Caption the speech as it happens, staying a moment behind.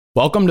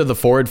Welcome to the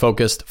Forward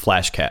Focused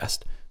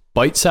Flashcast,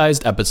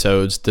 bite-sized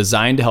episodes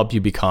designed to help you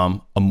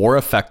become a more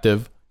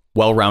effective,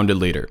 well-rounded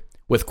leader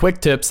with quick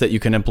tips that you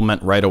can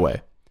implement right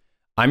away.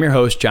 I'm your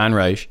host, John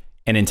Reich,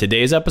 and in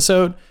today's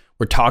episode,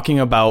 we're talking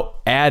about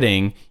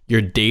adding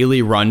your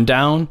daily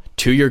rundown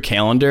to your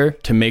calendar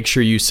to make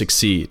sure you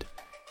succeed.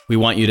 We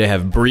want you to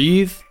have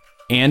Breathe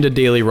and a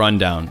daily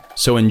rundown,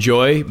 so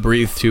enjoy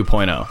Breathe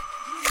 2.0.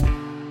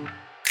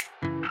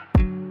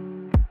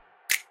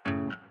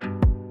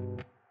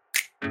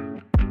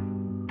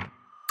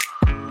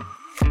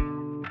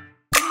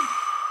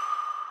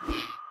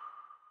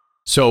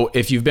 So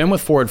if you've been with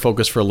Forward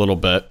Focus for a little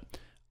bit,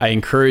 I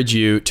encourage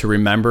you to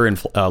remember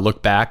and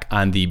look back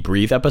on the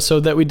Breathe episode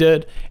that we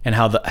did and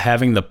how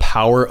having the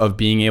power of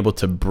being able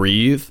to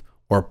breathe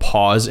or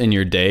pause in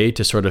your day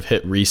to sort of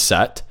hit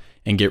reset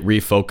and get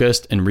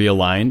refocused and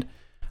realigned,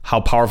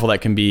 how powerful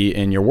that can be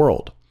in your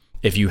world.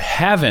 If you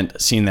haven't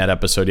seen that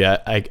episode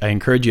yet, I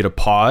encourage you to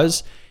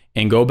pause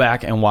and go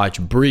back and watch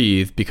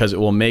Breathe because it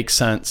will make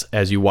sense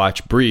as you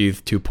watch Breathe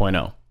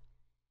 2.0.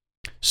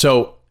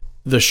 So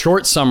the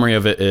short summary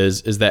of it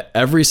is that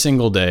every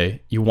single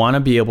day, you want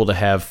to be able to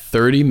have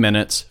 30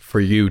 minutes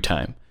for you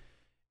time.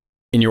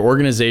 In your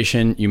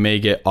organization, you may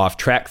get off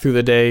track through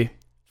the day,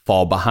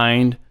 fall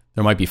behind.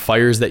 There might be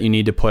fires that you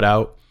need to put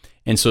out.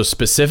 And so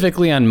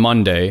specifically on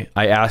Monday,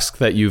 I ask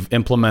that you've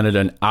implemented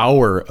an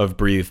hour of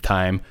breathe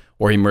time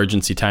or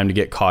emergency time to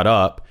get caught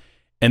up.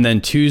 And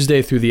then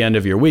Tuesday through the end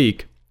of your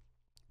week,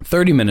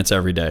 30 minutes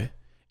every day.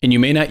 And you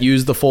may not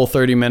use the full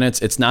 30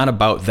 minutes. It's not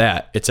about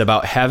that. It's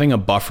about having a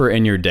buffer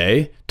in your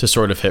day to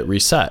sort of hit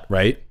reset,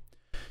 right?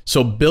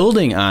 So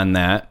building on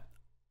that,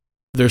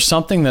 there's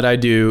something that I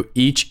do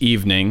each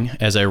evening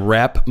as I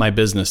wrap my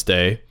business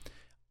day,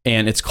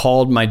 and it's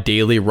called my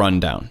daily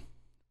rundown,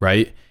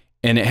 right?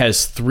 And it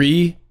has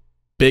 3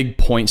 big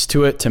points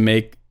to it to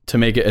make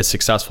it as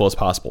successful as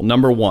possible.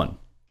 Number 1,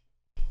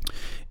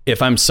 if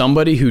I'm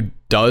somebody who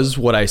does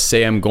what I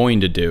say I'm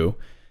going to do,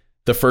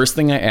 the first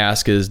thing I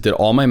ask is, did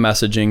all my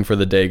messaging for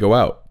the day go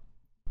out?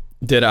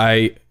 Did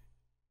I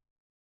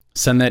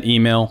send that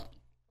email,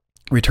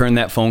 return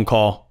that phone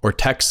call, or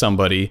text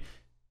somebody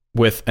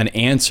with an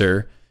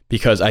answer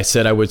because I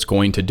said I was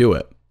going to do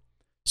it?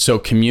 So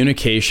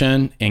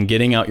communication and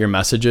getting out your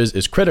messages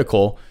is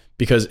critical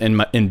because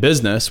in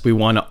business, we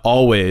want to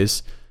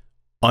always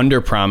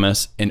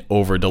under-promise and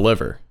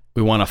over-deliver.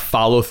 We want to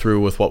follow through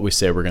with what we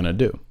say we're going to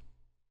do.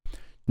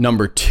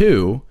 Number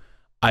 2,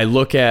 I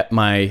look at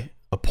my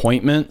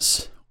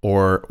appointments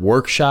or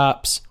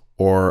workshops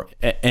or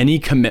any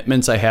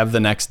commitments I have the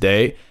next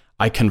day,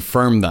 I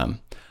confirm them.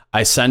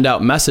 I send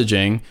out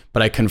messaging,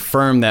 but I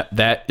confirm that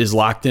that is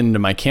locked into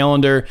my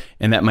calendar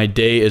and that my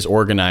day is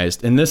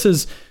organized. And this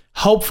is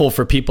helpful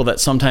for people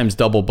that sometimes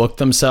double book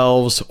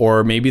themselves,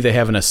 or maybe they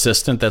have an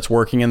assistant that's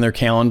working in their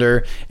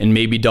calendar and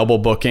maybe double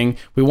booking.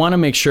 We want to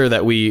make sure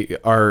that we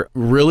are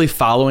really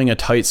following a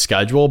tight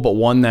schedule, but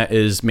one that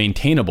is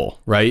maintainable,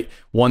 right?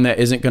 One that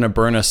isn't going to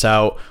burn us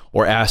out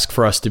or ask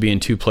for us to be in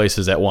 2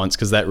 places at once,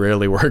 because that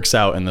rarely works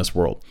out in this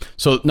world.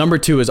 So number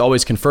 2 is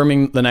always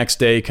confirming the next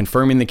day,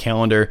 confirming the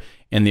calendar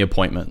and the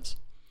appointments.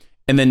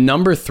 And then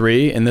number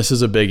 3, and this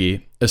is a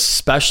biggie,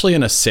 especially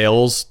in a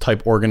sales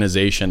type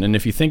organization. And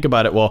if you think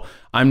about it, well,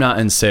 I'm not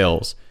in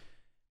sales.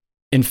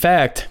 In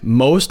fact,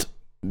 most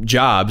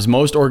jobs,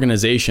 most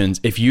organizations,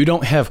 if you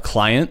don't have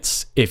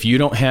clients, if you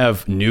don't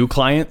have new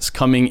clients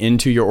coming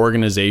into your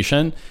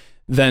organization,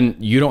 then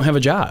you don't have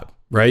a job,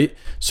 right?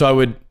 So I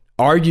would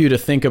argue to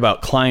think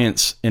about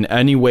clients in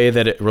any way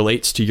that it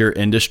relates to your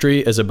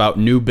industry as about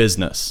new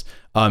business,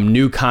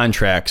 new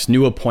contracts,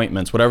 new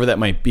appointments, whatever that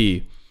might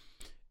be.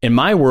 In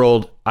my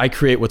world, I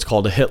create what's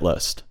called a hit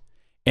list.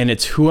 And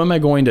it's who am I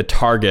going to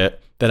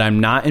target that I'm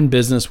not in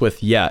business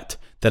with yet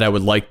that I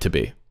would like to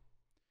be.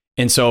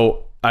 And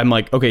so I'm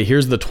like, okay,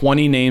 here's the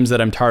 20 names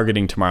that I'm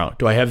targeting tomorrow.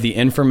 Do I have the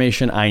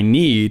information I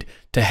need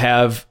to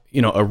have,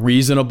 a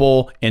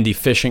reasonable and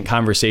efficient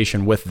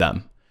conversation with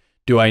them?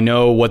 Do I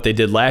know what they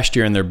did last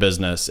year in their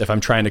business? If I'm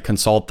trying to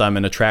consult them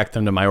and attract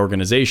them to my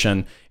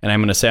organization and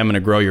I'm going to say I'm going to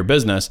grow your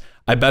business,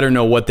 I better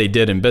know what they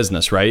did in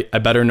business, right? I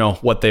better know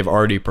what they've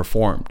already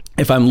performed.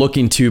 If I'm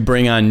looking to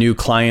bring on new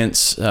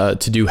clients to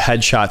do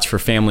headshots for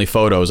family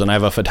photos and I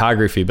have a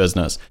photography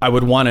business, I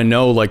would want to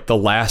know like the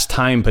last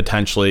time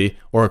potentially,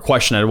 or a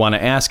question I'd want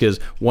to ask is,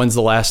 when's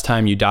the last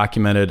time you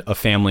documented a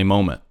family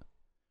moment?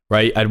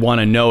 Right? I'd want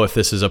to know if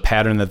this is a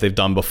pattern that they've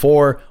done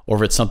before or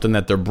if it's something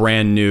that they're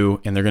brand new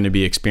and they're going to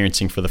be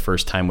experiencing for the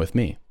first time with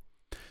me.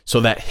 So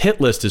that hit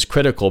list is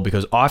critical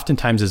because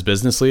oftentimes as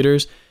business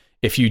leaders,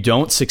 if you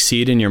don't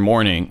succeed in your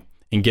morning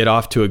and get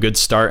off to a good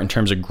start in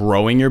terms of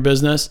growing your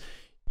business,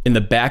 in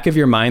the back of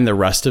your mind the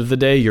rest of the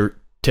day, you're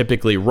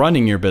typically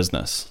running your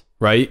business,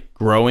 right?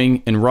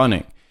 Growing and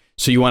running.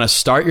 So you want to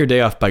start your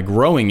day off by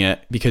growing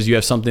it because you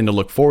have something to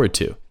look forward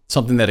to,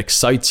 something that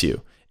excites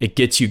you. It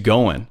gets you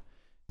going.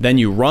 Then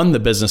you run the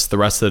business the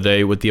rest of the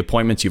day with the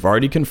appointments you've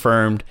already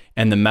confirmed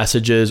and the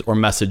messages or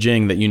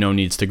messaging that you know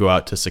needs to go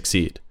out to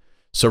succeed.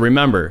 So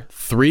remember,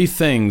 3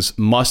 things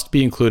must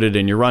be included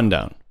in your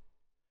rundown.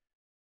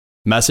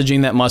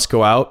 Messaging that must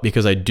go out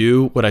because I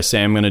do what I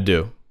say I'm going to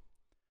do.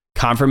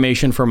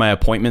 Confirmation for my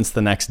appointments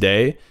the next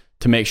day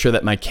to make sure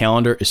that my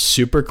calendar is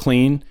super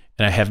clean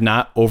and I have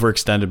not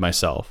overextended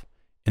myself.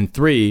 And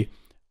 3,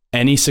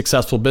 any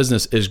successful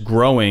business is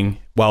growing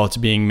while it's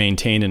being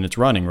maintained and it's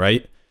running,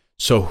 right?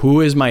 So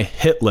who is my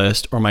hit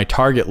list or my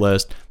target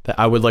list that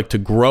I would like to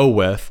grow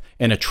with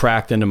and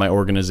attract into my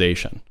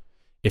organization?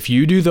 If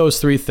you do those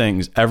 3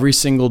 things every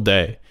single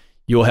day,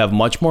 you will have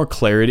much more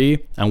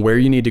clarity on where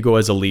you need to go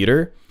as a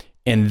leader.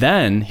 And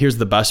then here's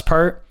the best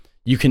part.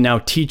 You can now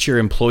teach your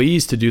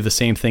employees to do the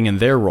same thing in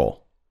their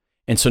role.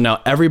 And so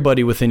now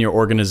everybody within your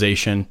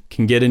organization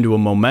can get into a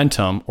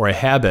momentum or a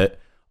habit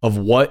of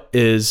what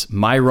is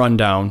my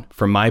rundown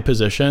for my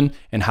position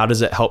and how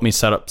does it help me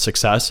set up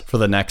success for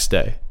the next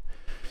day.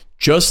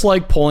 Just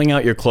like pulling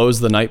out your clothes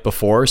the night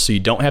before so you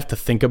don't have to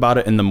think about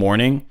it in the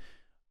morning,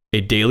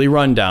 a daily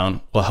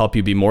rundown will help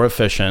you be more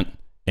efficient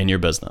in your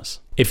business.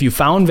 If you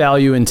found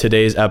value in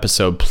today's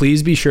episode,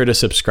 please be sure to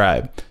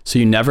subscribe so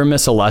you never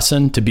miss a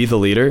lesson to be the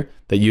leader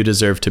that you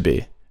deserve to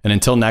be. And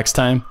until next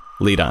time,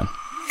 lead on.